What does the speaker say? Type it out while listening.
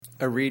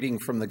A reading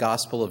from the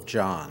Gospel of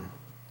John.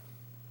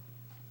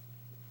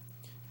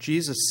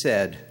 Jesus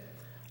said,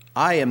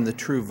 "I am the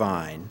true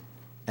vine,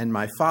 and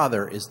my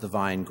Father is the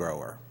vine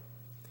grower.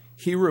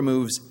 He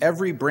removes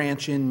every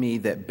branch in me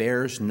that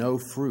bears no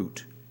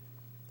fruit.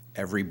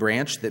 Every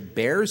branch that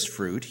bears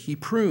fruit, he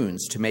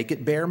prunes to make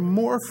it bear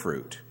more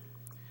fruit.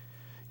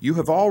 You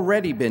have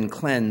already been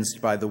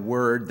cleansed by the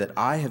word that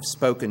I have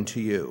spoken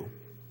to you.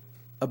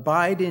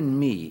 Abide in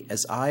me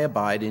as I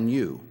abide in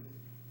you.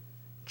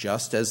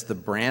 Just as the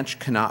branch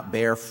cannot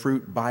bear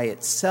fruit by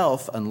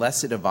itself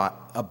unless it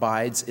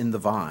abides in the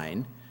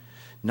vine,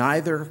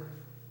 neither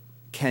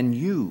can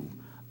you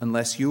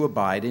unless you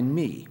abide in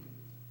me.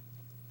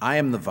 I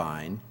am the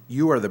vine,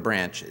 you are the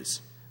branches.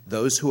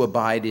 Those who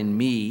abide in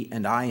me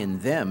and I in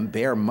them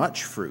bear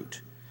much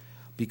fruit,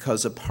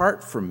 because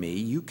apart from me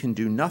you can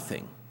do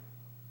nothing.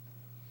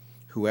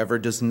 Whoever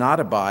does not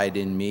abide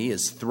in me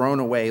is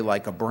thrown away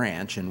like a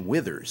branch and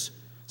withers.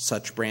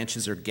 Such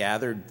branches are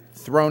gathered,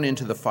 thrown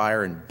into the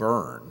fire, and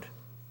burned.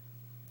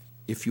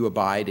 If you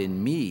abide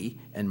in me,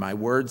 and my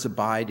words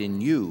abide in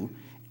you,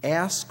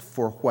 ask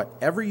for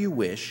whatever you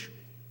wish,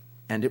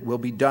 and it will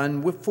be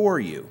done for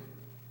you.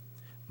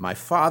 My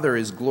Father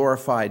is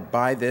glorified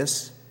by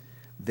this,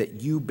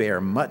 that you bear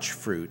much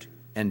fruit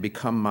and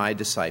become my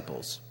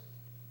disciples."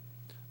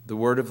 The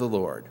word of the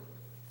Lord.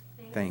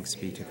 Thanks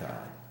be to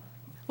God.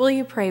 Will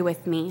you pray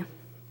with me?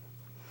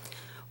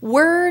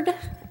 Word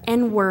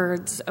and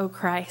words, O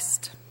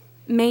Christ,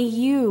 may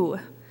you,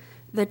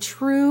 the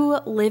true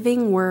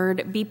living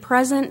word, be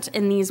present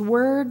in these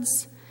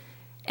words,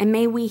 and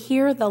may we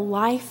hear the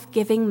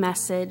life-giving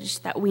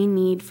message that we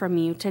need from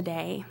you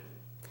today.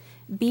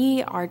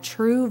 Be our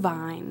true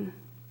vine.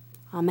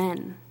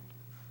 Amen.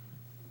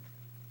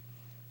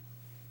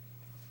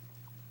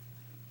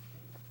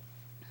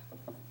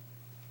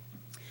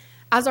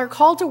 As our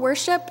call to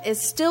worship is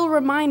still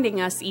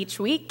reminding us each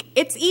week,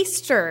 it's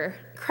Easter.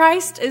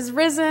 Christ is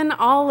risen,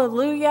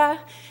 alleluia,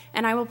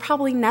 and I will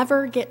probably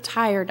never get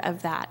tired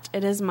of that.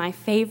 It is my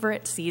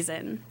favorite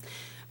season.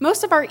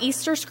 Most of our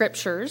Easter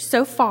scriptures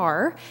so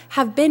far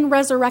have been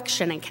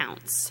resurrection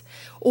accounts,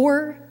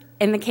 or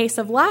in the case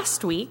of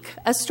last week,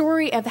 a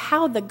story of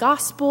how the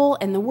gospel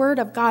and the word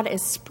of God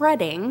is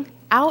spreading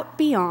out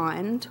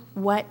beyond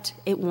what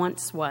it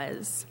once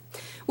was.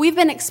 We've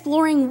been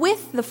exploring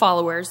with the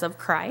followers of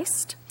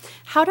Christ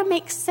how to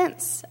make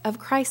sense of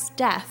Christ's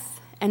death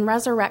and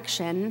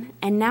resurrection,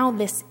 and now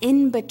this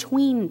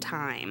in-between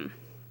time.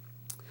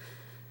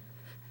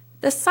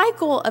 The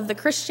cycle of the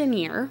Christian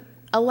year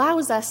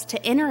allows us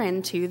to enter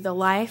into the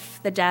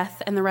life, the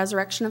death, and the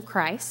resurrection of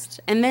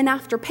Christ, and then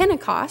after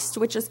Pentecost,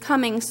 which is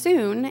coming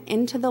soon,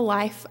 into the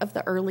life of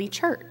the early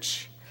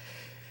church.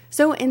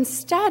 So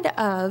instead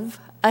of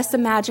us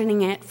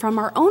imagining it from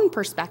our own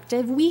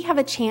perspective, we have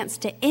a chance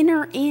to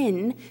enter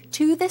in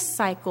to this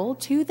cycle,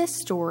 to this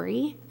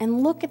story,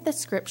 and look at the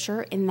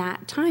scripture in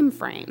that time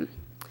frame.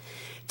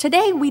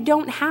 Today, we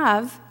don't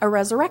have a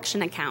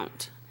resurrection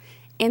account.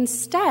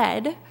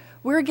 Instead,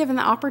 we're given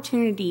the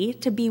opportunity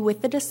to be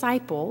with the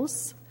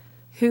disciples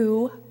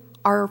who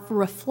are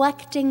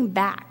reflecting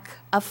back,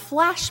 a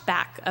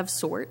flashback of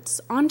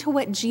sorts, onto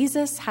what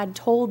Jesus had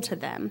told to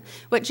them,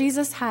 what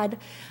Jesus had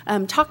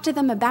talked to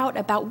them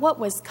about what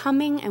was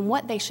coming and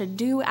what they should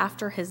do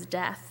after his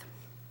death.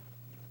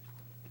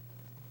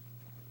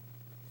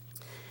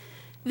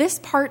 This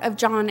part of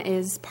John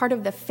is part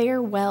of the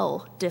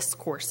farewell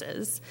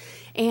discourses,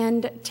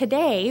 and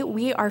today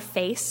we are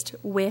faced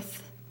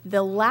with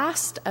the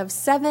last of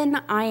 7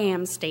 I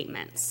am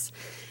statements.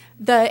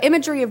 The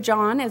imagery of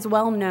John is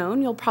well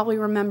known. You'll probably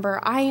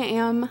remember, I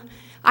am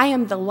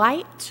the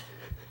light,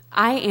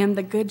 I am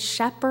the good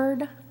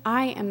shepherd,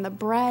 I am the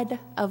bread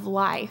of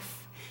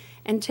life.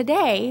 And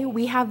today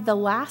we have the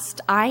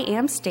last I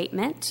am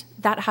statement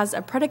that has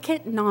a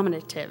predicate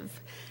nominative.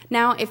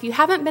 Now, if you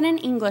haven't been in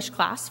English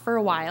class for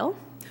a while,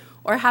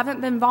 or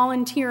haven't been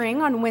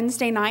volunteering on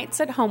Wednesday nights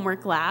at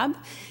Homework Lab,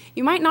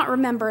 you might not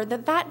remember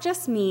that that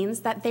just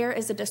means that there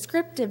is a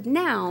descriptive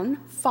noun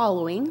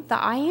following the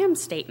I am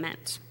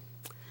statement.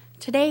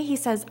 Today he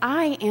says,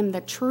 I am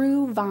the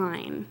true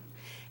vine.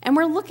 And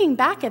we're looking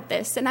back at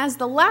this, and as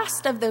the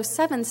last of those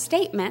 7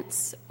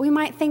 statements, we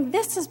might think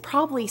this is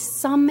probably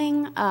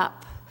summing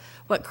up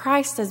what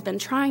Christ has been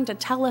trying to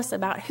tell us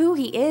about who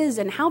he is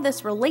and how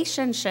this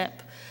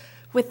relationship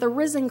with the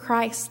risen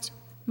Christ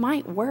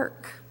might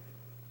work.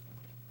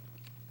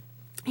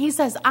 He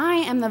says, I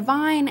am the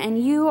vine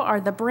and you are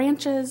the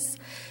branches.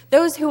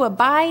 Those who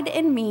abide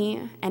in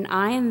me and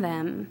I in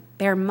them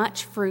bear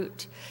much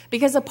fruit,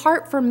 because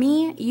apart from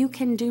me, you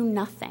can do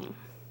nothing.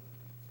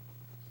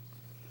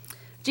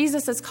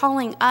 Jesus is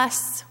calling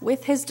us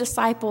with his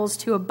disciples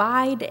to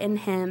abide in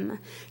him,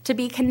 to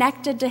be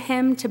connected to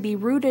him, to be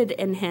rooted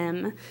in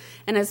him.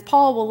 And as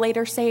Paul will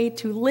later say,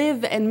 to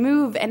live and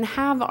move and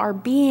have our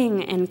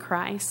being in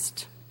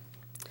Christ.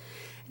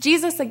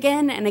 Jesus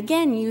again and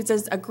again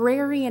uses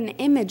agrarian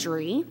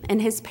imagery in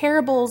his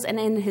parables and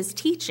in his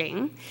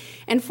teaching.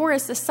 And for a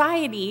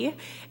society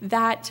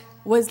that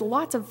was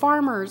lots of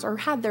farmers or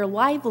had their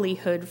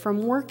livelihood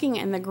from working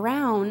in the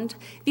ground,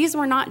 these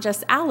were not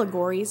just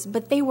allegories,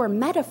 but they were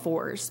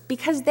metaphors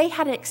because they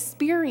had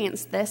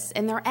experienced this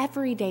in their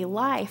everyday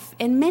life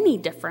in many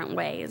different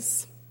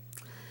ways.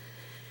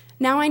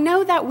 Now, I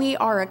know that we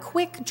are a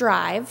quick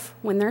drive,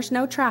 when there's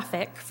no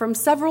traffic, from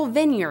several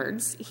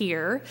vineyards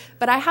here,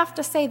 but I have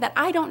to say that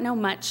I don't know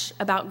much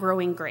about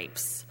growing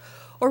grapes,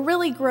 or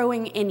really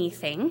growing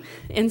anything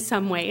in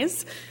some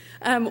ways.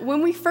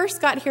 When we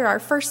first got here our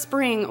first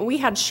spring, we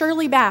had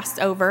Shirley Bass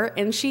over,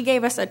 and she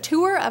gave us a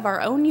tour of our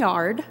own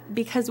yard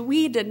because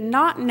we did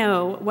not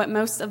know what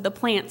most of the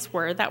plants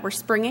were that were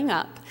springing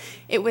up.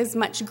 It was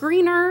much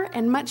greener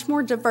and much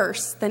more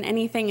diverse than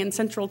anything in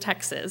Central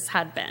Texas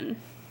had been.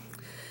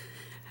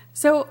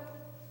 So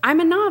I'm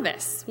a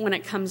novice when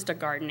it comes to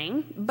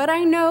gardening, but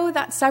I know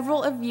that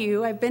several of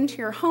you, I've been to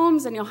your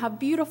homes and you'll have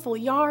beautiful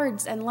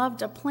yards and love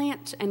to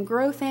plant and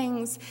grow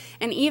things.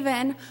 And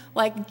even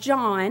like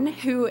John,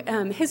 who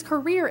his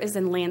career is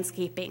in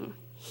landscaping,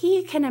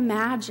 he can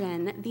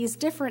imagine these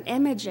different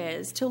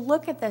images to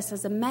look at this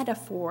as a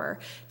metaphor,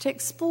 to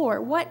explore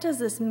what does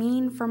this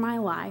mean for my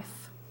life.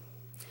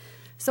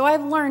 So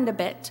I've learned a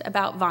bit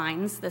about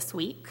vines this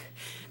week.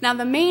 Now,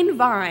 the main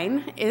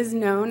vine is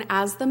known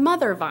as the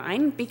mother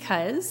vine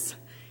because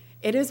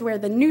it is where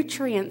the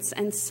nutrients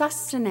and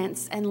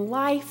sustenance and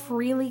life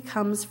really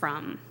comes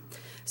from.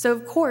 So,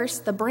 of course,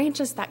 the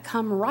branches that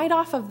come right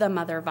off of the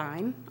mother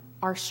vine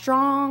are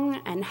strong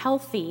and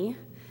healthy,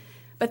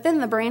 but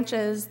then the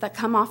branches that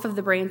come off of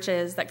the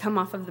branches, that come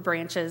off of the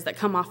branches, that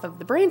come off of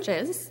the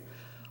branches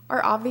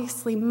are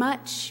obviously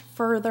much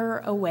further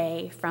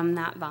away from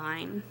that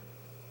vine.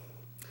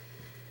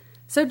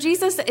 So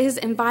Jesus is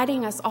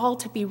inviting us all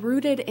to be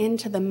rooted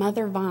into the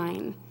mother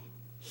vine,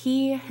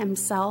 he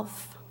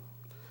himself.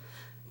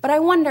 But I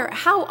wonder,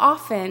 how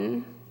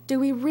often do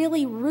we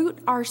really root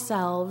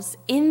ourselves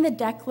in the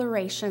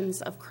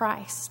declarations of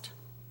Christ?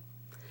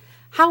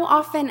 How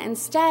often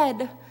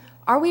instead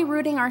are we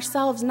rooting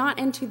ourselves not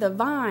into the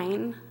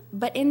vine,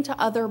 but into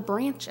other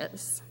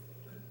branches?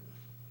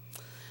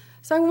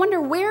 So I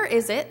wonder, where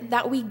is it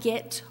that we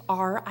get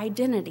our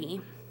identity?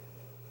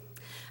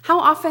 How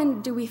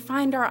often do we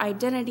find our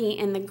identity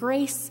in the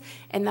grace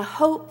and the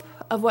hope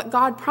of what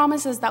God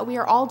promises, that we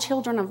are all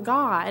children of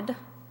God?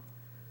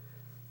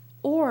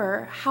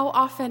 Or how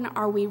often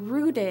are we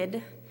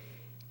rooted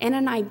in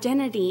an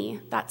identity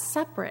that's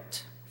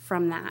separate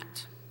from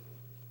that?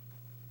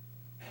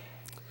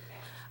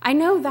 I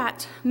know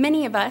that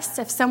many of us,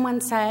 if someone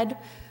said,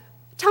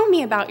 "Tell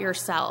me about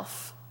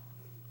yourself,"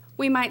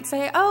 we might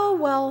say, "Oh,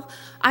 well,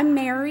 I'm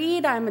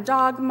married, I'm a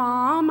dog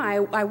mom,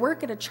 I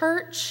work at a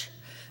church."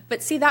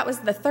 But see, that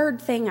was the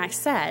third thing I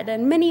said,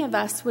 and many of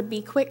us would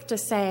be quick to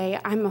say,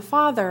 "I'm a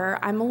father,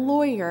 I'm a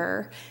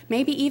lawyer,"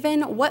 maybe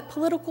even what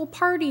political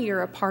party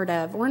you're a part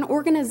of or an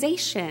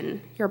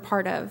organization you're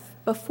part of,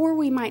 before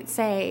we might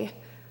say,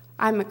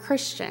 "I'm a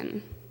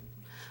Christian."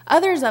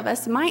 Others of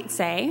us might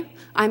say,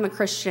 "I'm a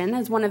Christian,"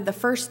 as one of the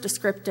first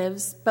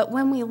descriptives, but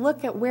when we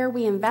look at where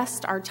we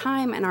invest our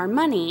time and our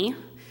money,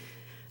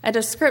 a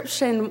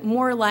description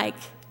more like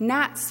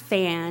Nats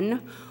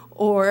fan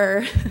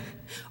or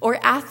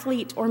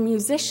athlete or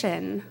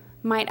musician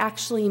might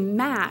actually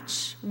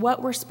match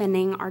what we're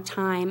spending our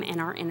time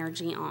and our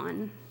energy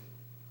on.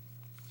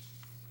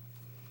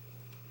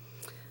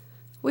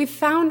 We've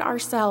found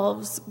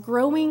ourselves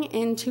growing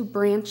into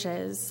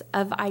branches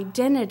of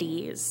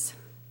identities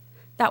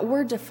that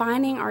we're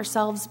defining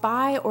ourselves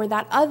by, or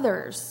that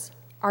others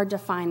are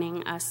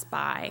defining us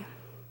by.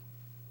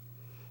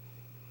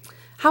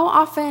 How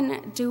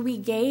often do we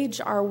gauge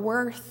our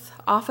worth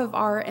off of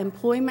our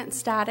employment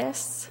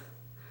status,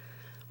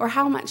 or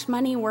how much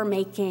money we're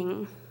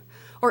making,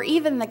 or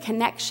even the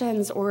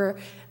connections or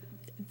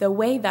the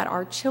way that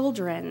our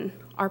children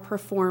are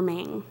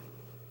performing?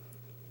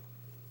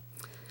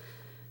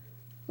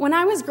 When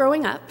I was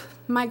growing up,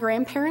 my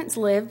grandparents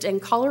lived in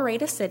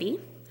Colorado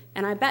City,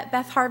 and I bet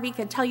Beth Harvey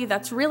could tell you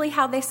that's really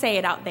how they say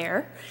it out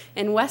there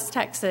in West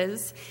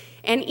Texas.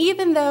 And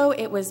even though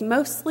it was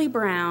mostly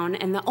brown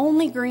and the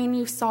only green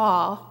you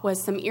saw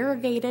was some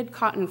irrigated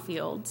cotton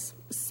fields,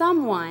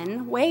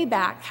 someone way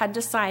back had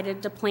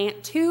decided to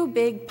plant 2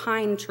 big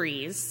pine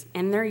trees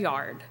in their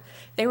yard.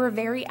 They were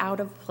very out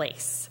of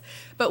place.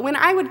 But when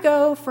I would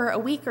go for a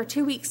week or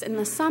 2 weeks in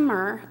the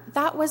summer,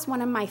 that was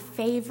one of my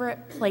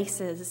favorite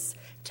places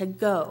to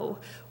go,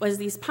 was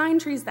these pine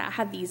trees that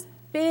had these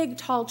big,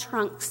 tall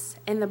trunks,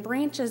 and the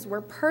branches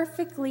were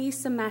perfectly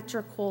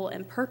symmetrical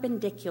and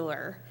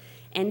perpendicular,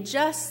 and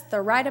just the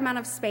right amount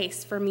of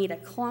space for me to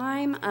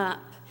climb up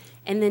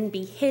and then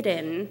be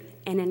hidden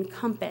and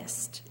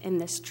encompassed in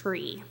this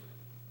tree.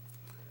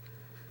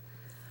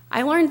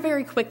 I learned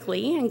very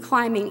quickly in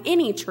climbing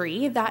any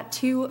tree that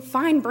to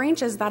find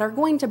branches that are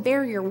going to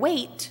bear your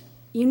weight,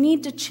 you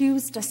need to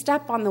choose to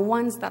step on the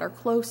ones that are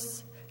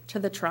close to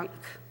the trunk.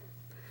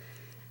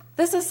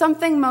 This is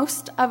something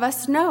most of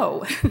us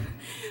know.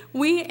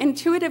 We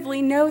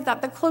intuitively know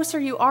that the closer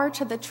you are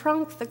to the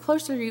trunk, the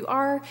closer you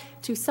are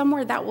to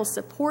somewhere that will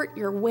support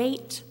your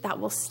weight, that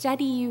will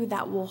steady you,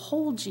 that will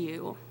hold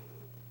you.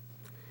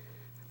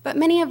 But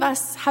many of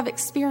us have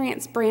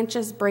experienced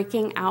branches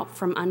breaking out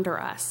from under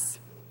us.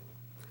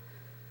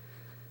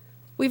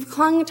 We've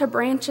clung to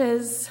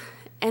branches,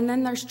 and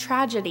then there's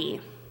tragedy.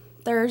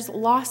 There's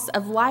loss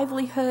of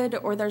livelihood,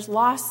 or there's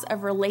loss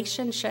of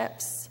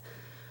relationships.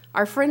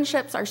 Our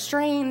friendships are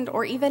strained,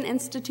 or even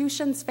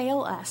institutions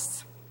fail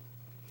us.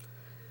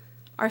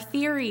 Our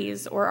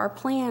theories or our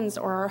plans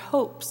or our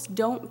hopes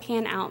don't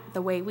pan out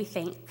the way we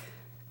think,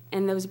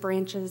 and those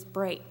branches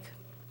break.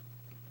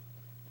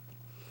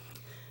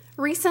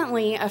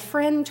 Recently, a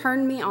friend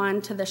turned me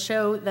on to the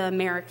show The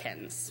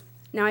Americans.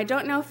 Now, I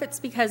don't know if it's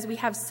because we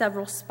have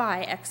several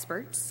spy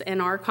experts in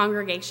our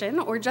congregation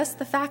or just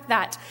the fact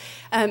that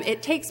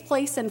it takes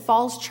place in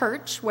Falls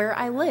Church where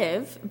I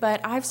live,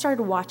 but I've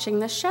started watching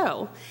the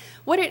show.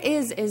 What it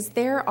is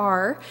there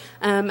are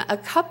a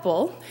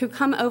couple who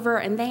come over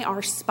and they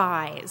are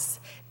spies.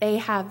 They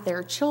have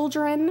their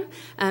children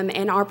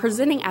and are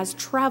presenting as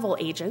travel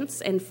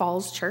agents in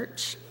Falls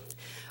Church.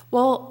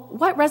 Well,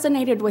 what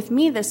resonated with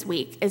me this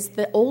week is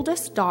the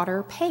oldest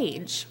daughter,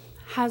 Paige,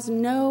 has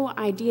no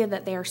idea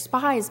that they are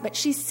spies, but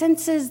she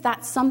senses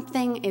that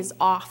something is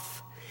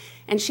off.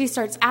 And she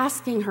starts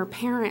asking her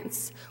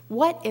parents,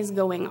 what is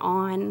going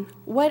on?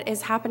 What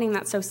is happening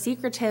that's so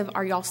secretive?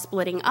 Are y'all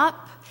splitting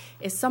up?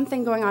 Is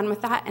something going on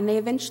with that? And they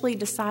eventually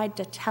decide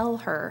to tell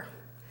her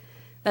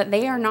that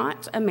they are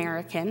not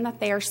American, that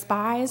they are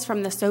spies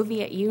from the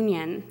Soviet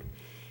Union.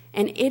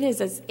 And it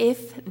is as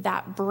if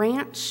that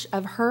branch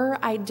of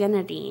her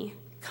identity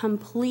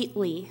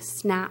completely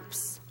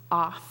snaps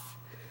off.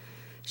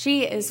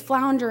 She is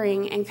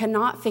floundering and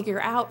cannot figure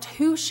out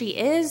who she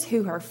is,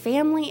 who her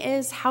family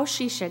is, how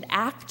she should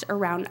act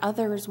around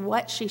others,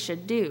 what she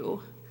should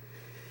do.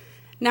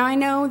 Now, I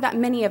know that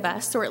many of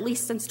us, or at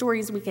least in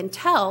stories we can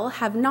tell,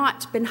 have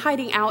not been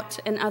hiding out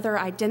in other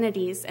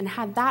identities and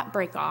had that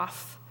break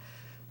off.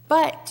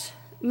 But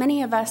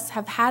many of us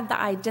have had the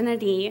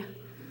identity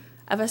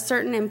of a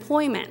certain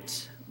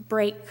employment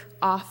break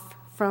off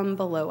from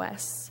below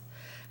us.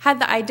 Had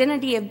the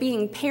identity of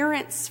being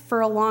parents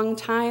for a long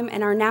time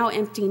and are now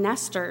empty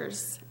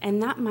nesters,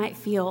 and that might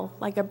feel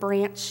like a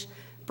branch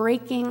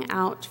breaking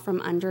out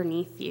from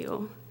underneath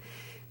you.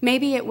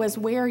 Maybe it was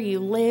where you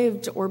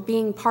lived or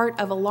being part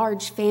of a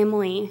large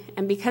family,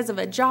 and because of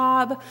a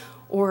job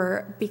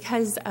or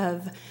because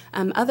of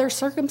other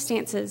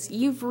circumstances,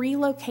 you've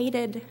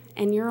relocated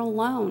and you're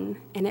alone,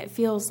 and it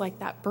feels like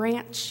that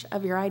branch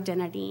of your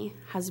identity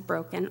has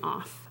broken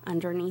off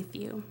underneath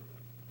you.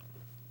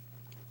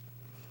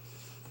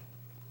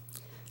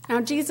 Now,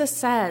 Jesus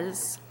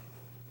says,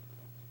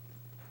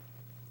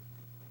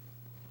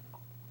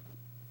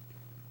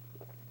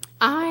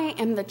 I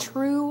am the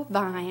true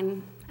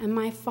vine, and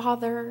my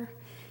Father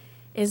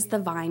is the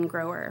vine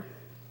grower.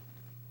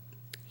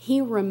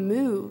 He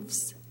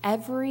removes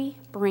every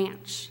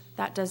branch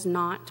that does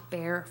not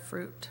bear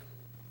fruit.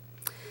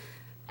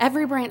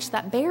 Every branch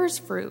that bears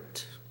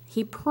fruit,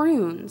 he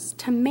prunes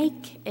to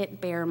make it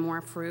bear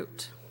more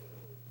fruit.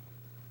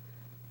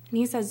 And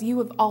he says, you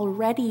have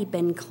already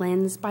been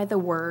cleansed by the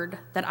word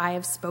that I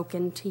have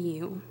spoken to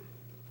you.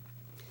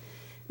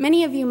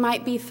 Many of you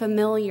might be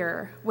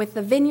familiar with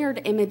the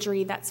vineyard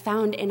imagery that's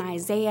found in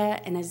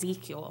Isaiah and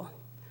Ezekiel.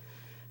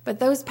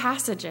 But those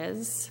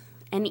passages,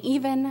 and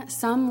even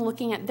some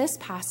looking at this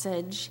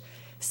passage,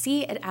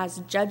 see it as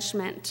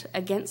judgment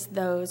against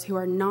those who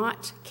are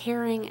not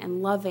caring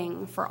and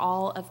loving for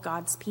all of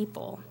God's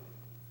people.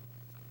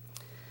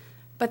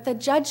 But the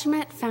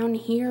judgment found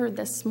here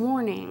this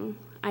morning,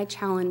 I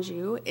challenge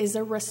you, is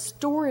a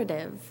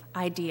restorative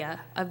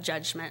idea of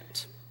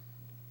judgment.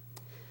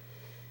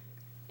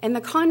 In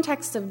the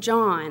context of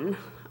John,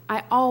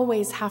 I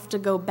always have to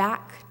go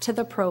back to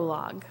the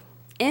prologue.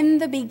 In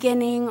the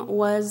beginning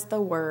was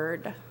the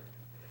Word.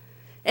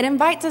 It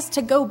invites us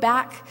to go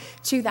back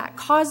to that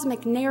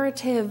cosmic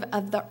narrative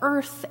of the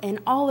earth and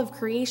all of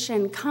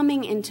creation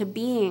coming into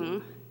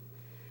being,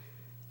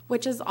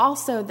 which is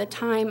also the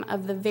time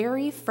of the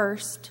very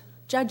first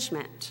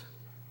judgment.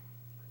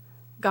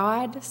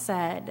 God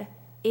said,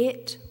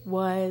 it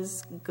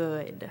was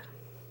good.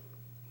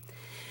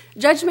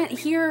 Judgment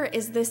here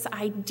is this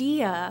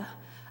idea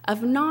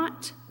of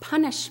not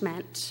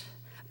punishment,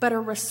 but a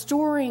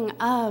restoring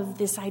of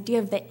this idea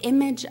of the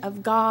image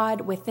of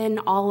God within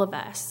all of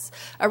us,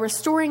 a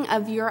restoring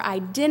of your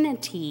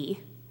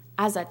identity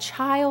as a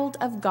child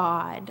of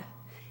God,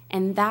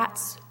 and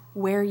that's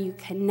where you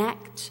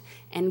connect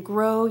and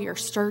grow your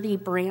sturdy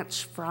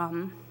branch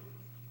from.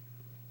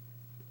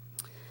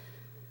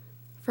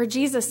 For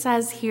Jesus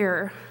says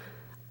here,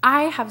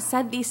 I have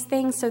said these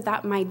things so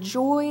that my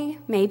joy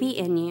may be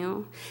in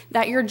you,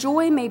 that your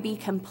joy may be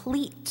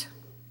complete.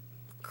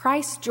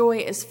 Christ's joy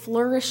is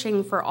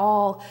flourishing for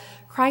all.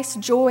 Christ's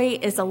joy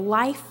is a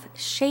life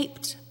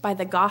shaped by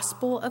the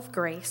gospel of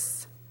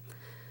grace.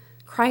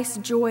 Christ's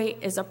joy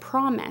is a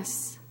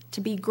promise to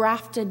be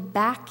grafted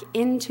back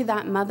into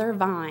that mother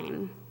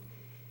vine,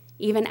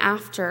 even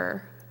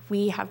after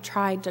we have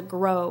tried to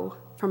grow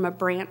from a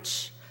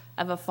branch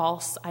of a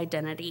false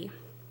identity.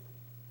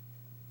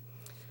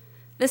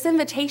 This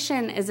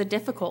invitation is a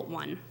difficult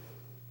one.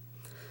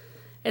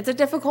 It's a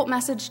difficult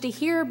message to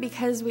hear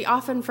because we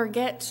often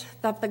forget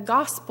that the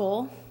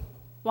gospel,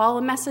 while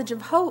a message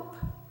of hope,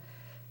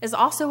 is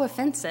also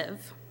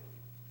offensive.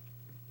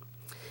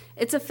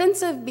 It's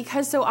offensive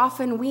because so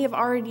often we have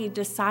already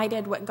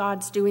decided what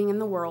God's doing in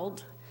the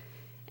world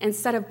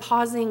instead of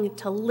pausing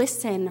to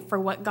listen for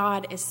what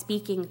God is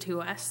speaking to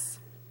us.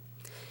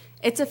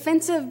 It's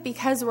offensive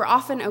because we're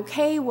often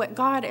okay what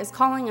God is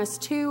calling us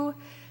to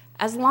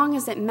as long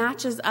as it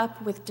matches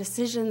up with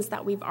decisions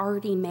that we've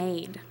already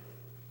made.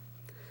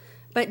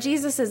 But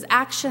Jesus'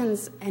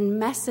 actions and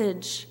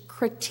message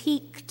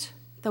critiqued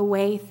the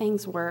way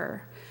things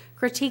were,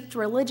 critiqued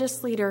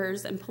religious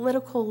leaders and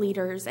political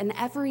leaders and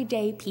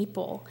everyday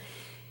people.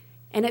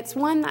 And it's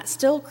one that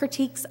still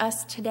critiques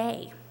us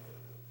today.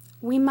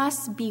 We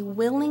must be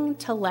willing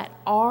to let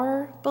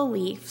our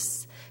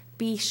beliefs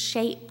be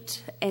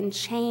shaped and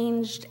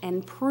changed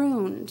and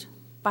pruned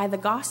by the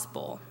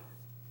gospel.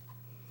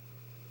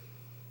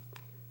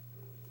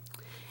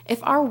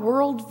 If our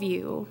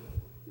worldview,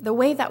 the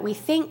way that we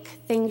think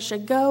things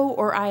should go,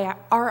 or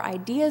our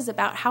ideas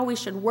about how we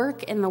should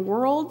work in the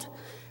world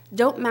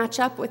don't match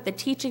up with the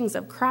teachings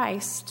of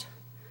Christ,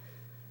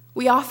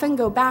 we often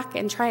go back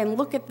and try and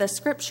look at the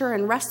scripture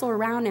and wrestle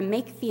around and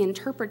make the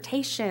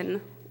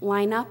interpretation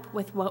line up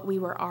with what we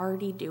were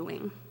already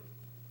doing.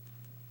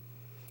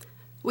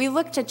 We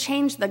look to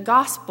change the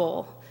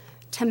gospel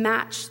to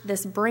match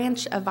this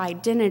branch of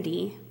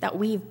identity that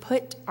we've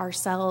put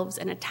ourselves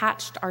and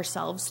attached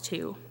ourselves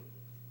to.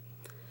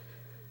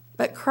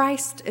 But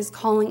Christ is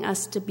calling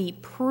us to be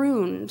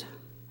pruned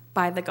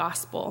by the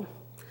gospel,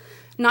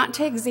 not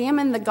to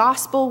examine the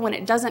gospel when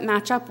it doesn't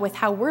match up with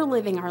how we're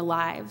living our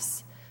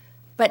lives,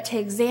 but to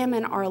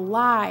examine our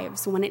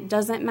lives when it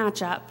doesn't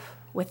match up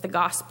with the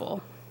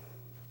gospel.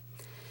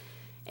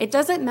 It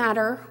doesn't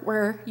matter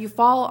where you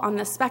fall on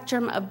the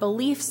spectrum of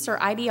beliefs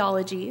or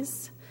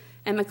ideologies.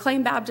 And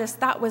McLean Baptist,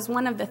 that was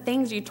one of the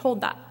things you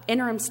told that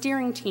interim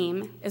steering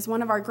team is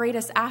one of our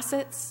greatest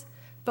assets,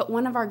 but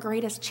one of our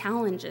greatest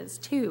challenges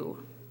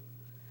too.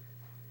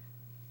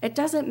 It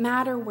doesn't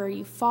matter where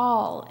you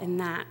fall in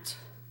that,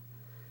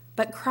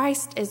 but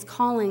Christ is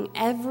calling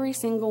every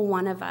single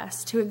one of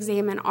us to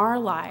examine our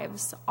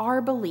lives,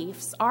 our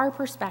beliefs, our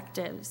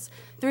perspectives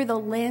through the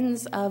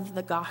lens of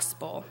the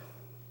gospel.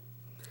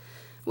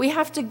 We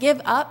have to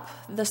give up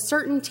the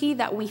certainty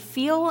that we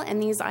feel in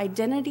these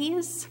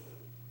identities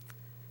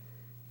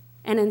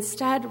and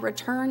instead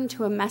return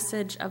to a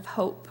message of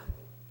hope.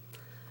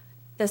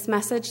 This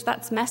message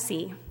that's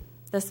messy,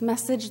 this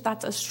message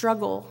that's a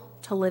struggle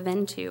to live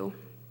into.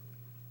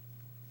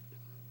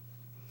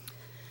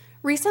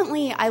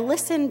 Recently, I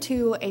listened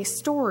to a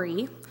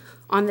story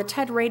on the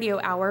TED Radio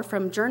Hour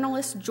from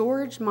journalist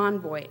George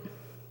Monbiot.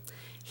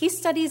 He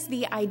studies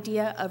the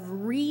idea of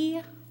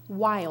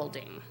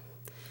rewilding,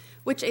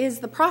 which is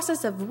the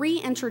process of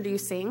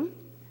reintroducing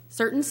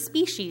certain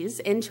species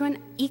into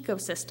an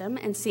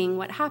ecosystem and seeing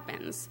what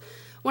happens.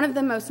 One of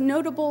the most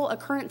notable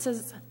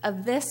occurrences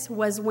of this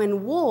was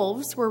when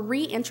wolves were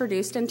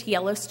reintroduced into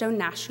Yellowstone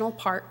National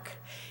Park,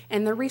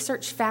 and the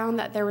research found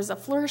that there was a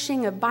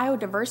flourishing of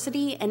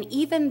biodiversity, and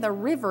even the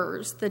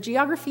rivers, the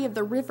geography of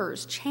the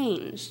rivers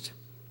changed.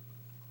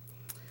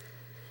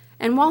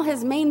 And while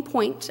his main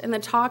point in the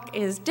talk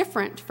is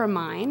different from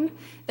mine,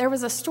 there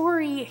was a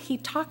story he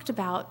talked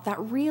about that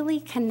really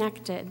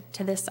connected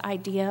to this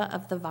idea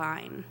of the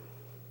vine.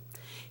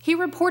 He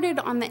reported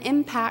on the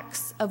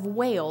impacts of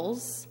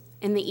whales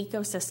in the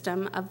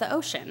ecosystem of the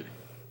ocean.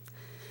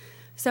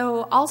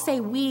 So I'll say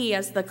we,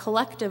 as the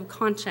collective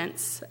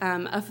conscience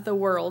of the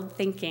world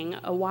thinking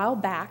a while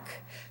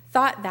back,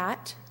 thought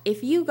that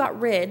if you got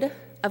rid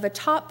of a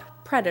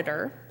top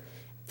predator,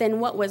 then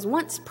what was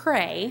once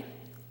prey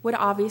would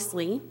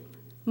obviously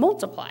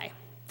multiply.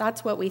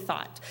 That's what we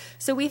thought.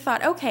 So we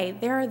thought, okay,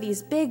 there are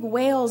these big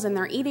whales and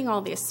they're eating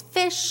all this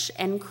fish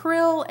and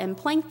krill and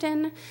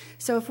plankton.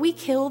 So if we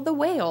kill the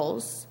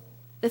whales,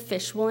 the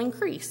fish will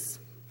increase.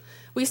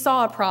 We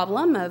saw a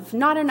problem of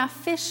not enough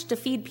fish to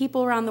feed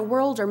people around the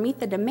world or meet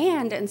the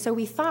demand, and so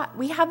we thought,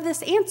 we have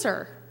this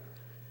answer.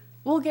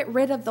 We'll get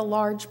rid of the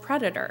large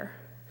predator.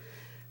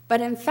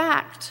 But in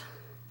fact,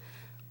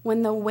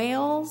 when the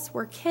whales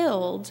were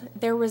killed,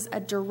 there was a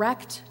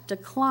direct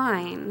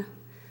decline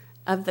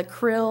of the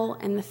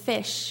krill and the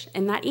fish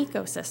in that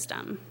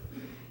ecosystem.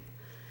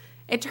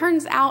 It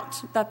turns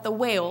out that the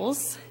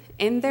whales,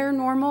 in their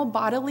normal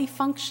bodily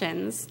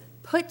functions,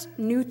 put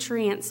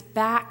nutrients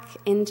back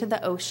into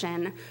the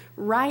ocean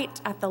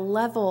right at the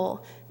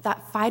level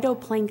that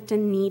phytoplankton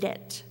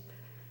needed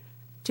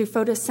to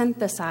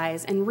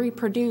photosynthesize and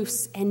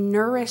reproduce and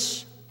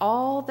nourish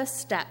all the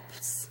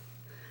steps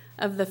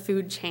of the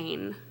food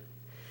chain.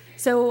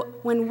 So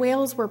when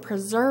whales were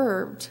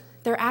preserved,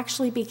 there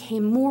actually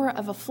became more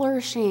of a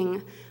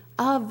flourishing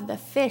of the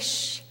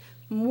fish,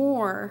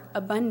 more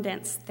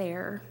abundance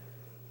there.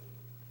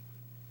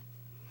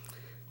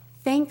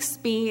 Thanks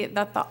be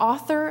that the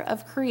author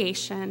of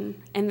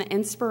creation and the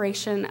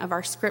inspiration of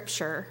our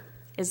scripture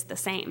is the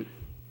same.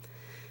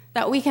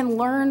 That we can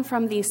learn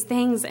from these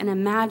things and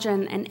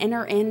imagine and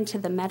enter into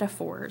the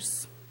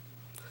metaphors.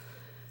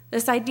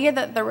 This idea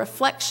that the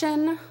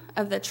reflection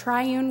of the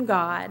triune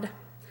God,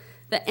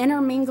 the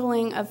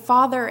intermingling of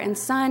Father and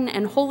Son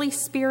and Holy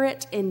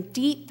Spirit in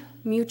deep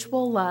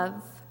mutual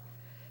love,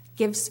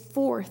 gives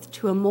forth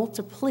to a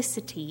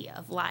multiplicity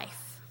of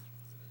life.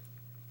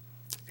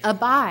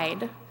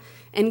 Abide,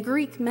 in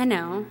Greek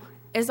meno,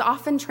 is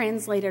often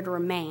translated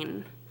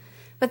remain,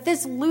 but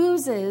this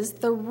loses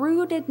the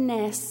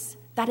rootedness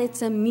that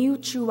it's a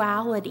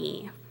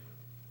mutuality.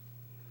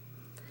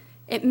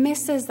 It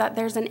misses that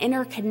there's an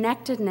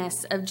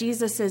interconnectedness of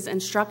Jesus'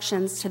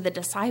 instructions to the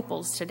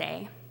disciples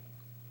today.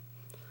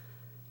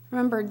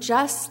 Remember,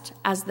 just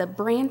as the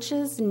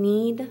branches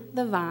need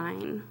the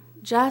vine,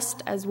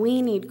 just as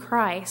we need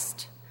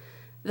Christ,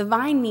 the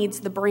vine needs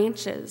the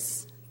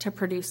branches to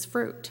produce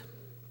fruit.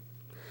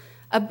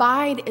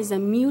 Abide is a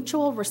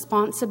mutual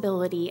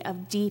responsibility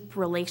of deep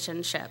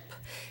relationship,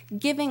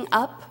 giving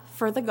up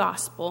for the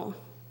gospel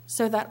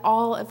so that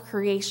all of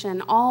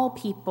creation, all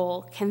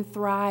people can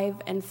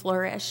thrive and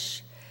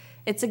flourish.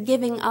 It's a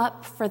giving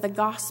up for the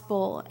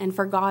gospel and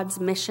for God's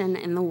mission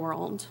in the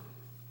world.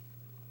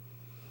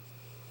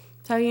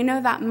 So you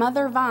know that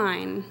mother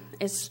vine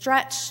is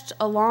stretched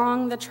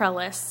along the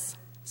trellis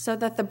so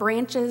that the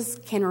branches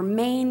can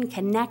remain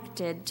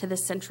connected to the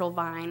central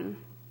vine.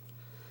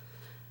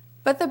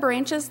 But the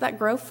branches that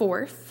grow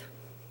forth,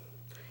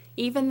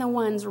 even the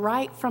ones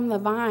right from the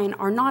vine,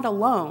 are not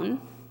alone.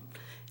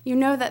 You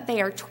know that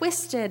they are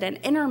twisted and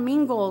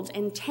intermingled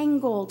and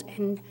tangled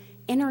and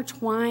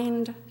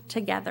intertwined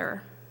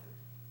together.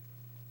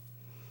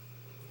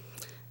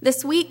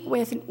 This week,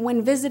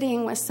 when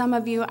visiting with some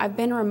of you, I've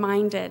been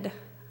reminded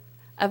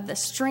of the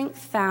strength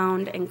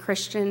found in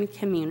Christian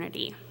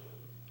community,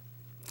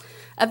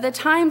 of the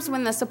times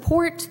when the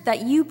support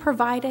that you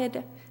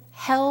provided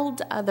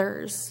held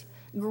others,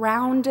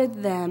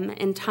 grounded them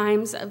in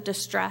times of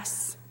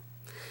distress,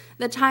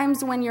 the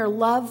times when your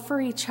love for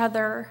each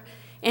other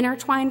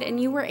intertwined and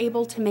you were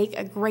able to make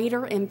a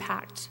greater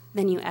impact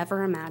than you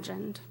ever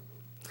imagined,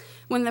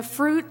 when the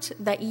fruit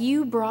that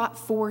you brought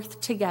forth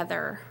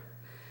together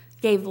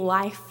gave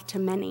life to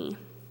many,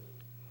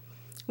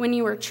 when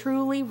you were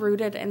truly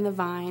rooted in the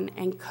vine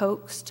and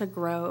coaxed to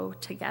grow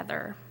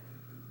together.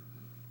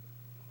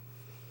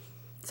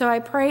 So I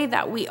pray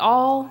that we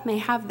all may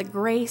have the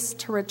grace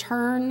to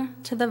return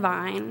to the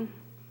vine,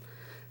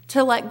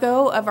 to let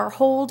go of our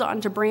hold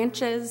onto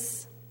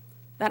branches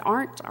that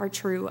aren't our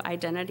true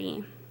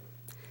identity,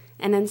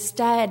 and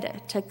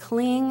instead to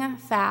cling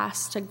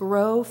fast to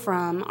grow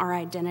from our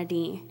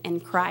identity in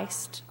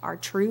Christ, our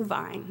true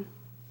vine.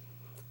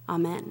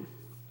 Amen.